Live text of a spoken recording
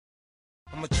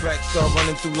I'm a track star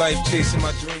running through life chasing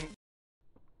my dream.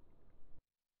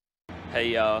 Hey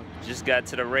y'all, just got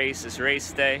to the race. It's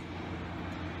race day.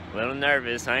 A little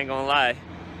nervous, I ain't gonna lie.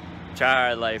 Try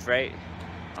hard life, right?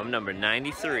 I'm number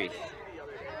 93.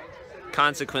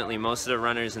 Consequently, most of the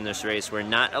runners in this race were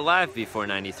not alive before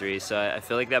 93, so I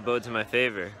feel like that bodes in my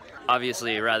favor.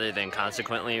 Obviously, rather than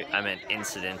consequently, I meant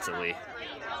incidentally.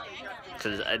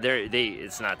 Because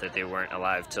it's not that they weren't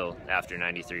alive till after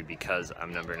 93 because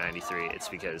I'm number 93. It's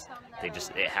because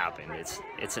it happened.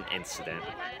 It's an incident.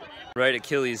 Right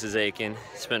Achilles is aching.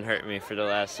 It's been hurting me for the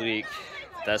last week.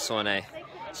 That's when I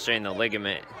strained the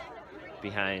ligament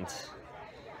behind.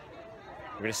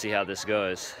 We're gonna see how this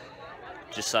goes.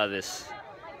 Just saw this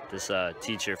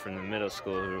teacher from the middle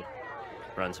school who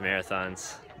runs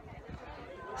marathons.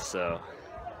 So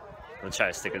I'm gonna try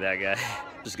to stick with that guy.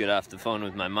 Just get off the phone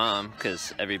with my mom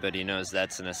because everybody knows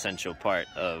that's an essential part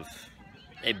of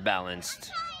a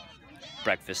balanced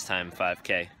breakfast time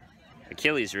 5K.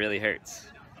 Achilles really hurts.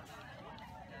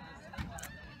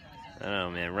 I don't know,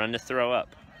 man. Run to throw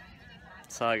up.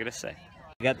 That's all I gotta say.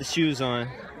 I got the shoes on.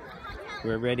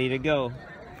 We're ready to go.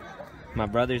 My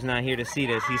brother's not here to see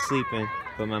this. He's sleeping.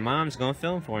 But my mom's gonna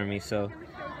film for me, so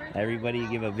everybody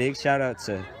give a big shout out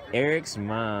to Eric's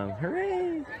mom.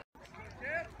 Hooray!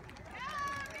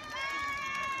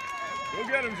 Go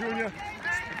get him, Junior.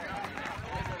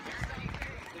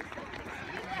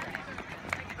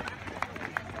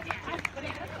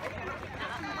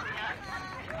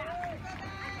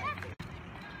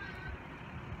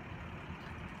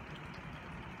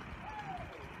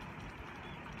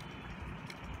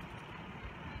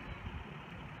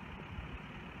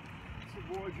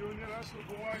 Boy, Junior, that's the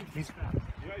boy. He's fat.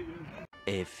 Yeah, he is.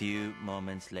 A few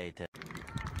moments later.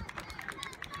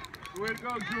 Way to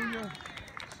go, Junior.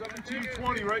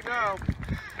 17:20 right now.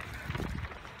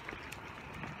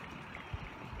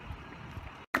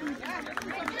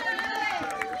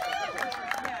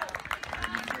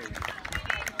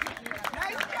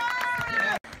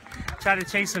 Try to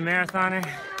chase a marathoner.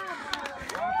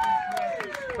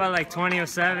 About like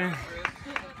 20:07.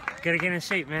 Gotta get in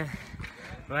shape, man.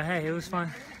 But hey, it was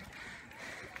fun.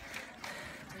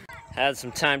 Had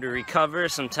some time to recover,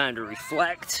 some time to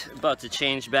reflect. About to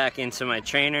change back into my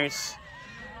trainers.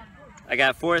 I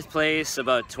got 4th place,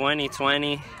 about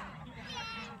 20:20.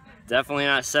 Definitely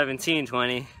not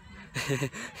 17:20.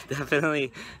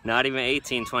 Definitely not even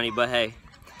 18:20, but hey,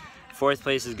 4th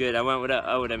place is good. I went with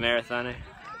a marathoner.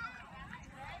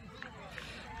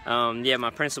 Yeah, my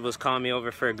principal's calling me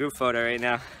over for a group photo right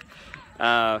now.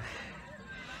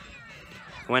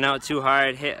 Went out too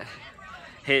hard, hit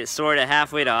sort of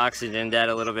halfway to oxygen dead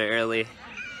a little bit early.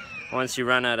 Once you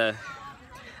run out of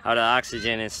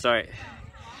oxygen and start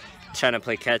trying to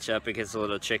play catch up, it gets a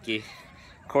little tricky.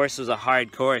 Course was a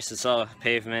hard course. It's all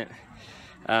pavement.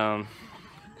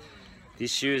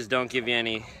 These shoes don't give you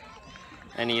any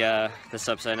this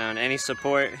upside down, any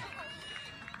support.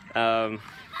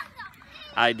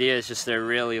 Idea is just they're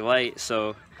really light,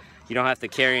 so you don't have to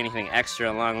carry anything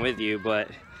extra along with you, but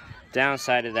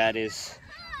downside of that is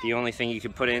the only thing you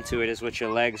can put into it is what your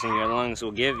legs and your lungs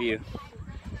will give you.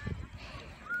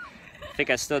 I think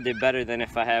I still did better than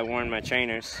if I had worn my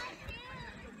trainers.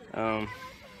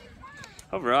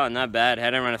 Overall, not bad.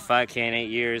 Hadn't run a 5K in 8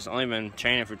 years. Only been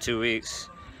training for 2 weeks.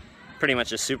 Pretty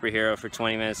much a superhero for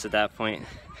 20 minutes at that point.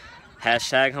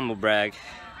 Hashtag humble brag.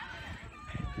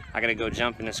 I gotta go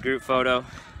jump in this group photo.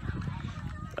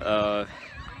 I'll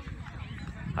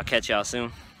catch y'all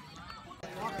soon.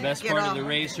 Best part of the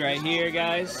race right here,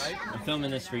 guys. I'm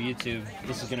filming this for YouTube.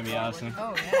 This is gonna be awesome.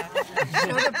 Oh yeah. Show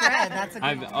the bread. That's a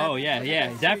good. Oh yeah,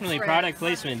 definitely product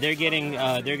placement. They're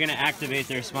gonna activate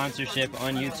their sponsorship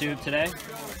on YouTube today.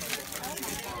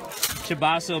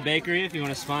 Chibasso Bakery, if you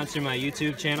want to sponsor my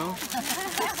YouTube channel,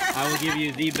 I will give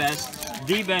you the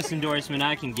best endorsement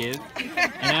I can give,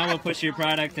 and I will push your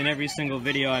product in every single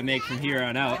video I make from here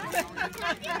on out.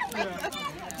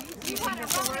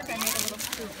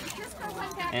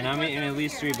 And I'm eating at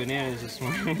least 3 bananas this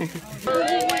morning.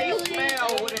 Third-place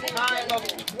male with a time of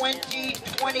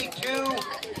 20:22,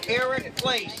 Eric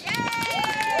Place.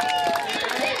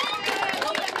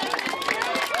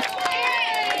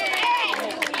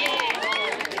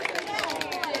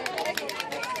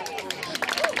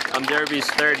 I'm Derby's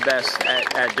 3rd best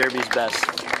at Derby's best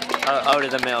out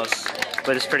of the males,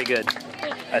 but it's pretty good,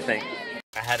 I think.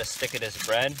 I had a stick of this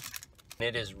bread.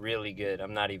 It is really good.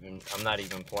 I'm not even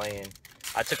playing.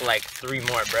 I took like 3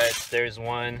 more breads. There's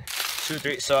 1, 2,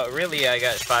 3. So really I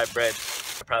got 5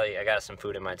 breads. I got some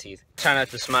food in my teeth. Try not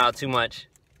to smile too much.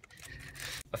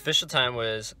 Official time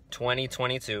was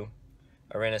 20:22.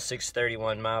 I ran a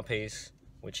 6:31 mile pace,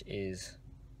 which is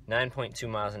 9.2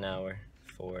 miles an hour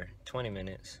for 20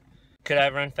 minutes. Could I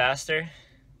have run faster?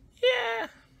 Yeah.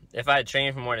 If I had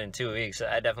trained for more than 2 weeks,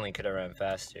 I definitely could have run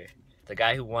faster. The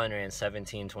guy who won ran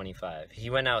 17:25. He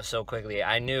went out so quickly.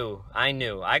 I knew.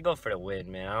 I go for the win,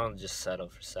 man. I don't just settle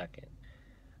for second.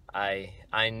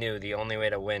 I knew the only way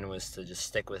to win was to just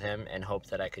stick with him and hope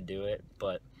that I could do it.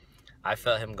 But I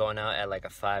felt him going out at like a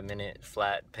 5-minute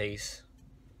flat pace.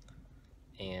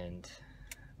 And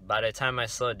by the time I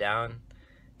slowed down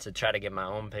to try to get my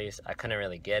own pace, I couldn't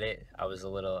really get it. I was a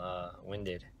little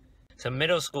winded. Some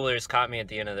middle schoolers caught me at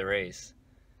the end of the race.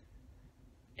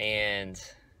 And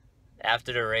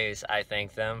after the race, I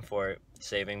thanked them for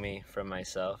saving me from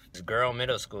myself. This girl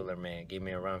middle schooler, man, gave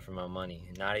me a run for my money.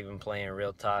 Not even playing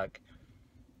real talk,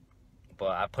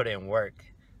 but I put in work.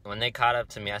 When they caught up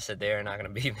to me, I said, they're not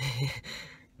going to beat me.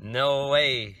 No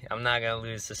way. I'm not going to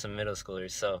lose to some middle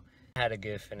schoolers. So I had a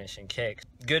good finishing kick.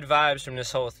 Good vibes from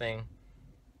this whole thing.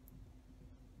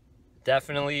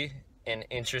 Definitely an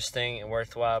interesting and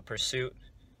worthwhile pursuit.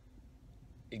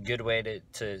 A good way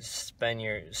to spend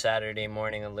your Saturday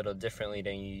morning a little differently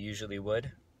than you usually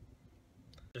would.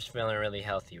 Just feeling really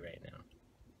healthy right now.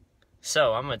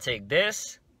 So I'm going to take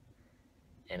this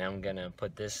and I'm going to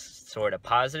put this sort of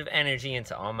positive energy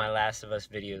into all my Last of Us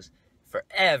videos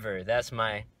forever. That's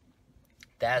my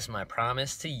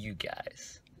promise to you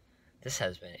guys. This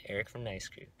has been Eric from Nice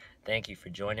Crew. Thank you for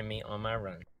joining me on my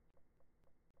run.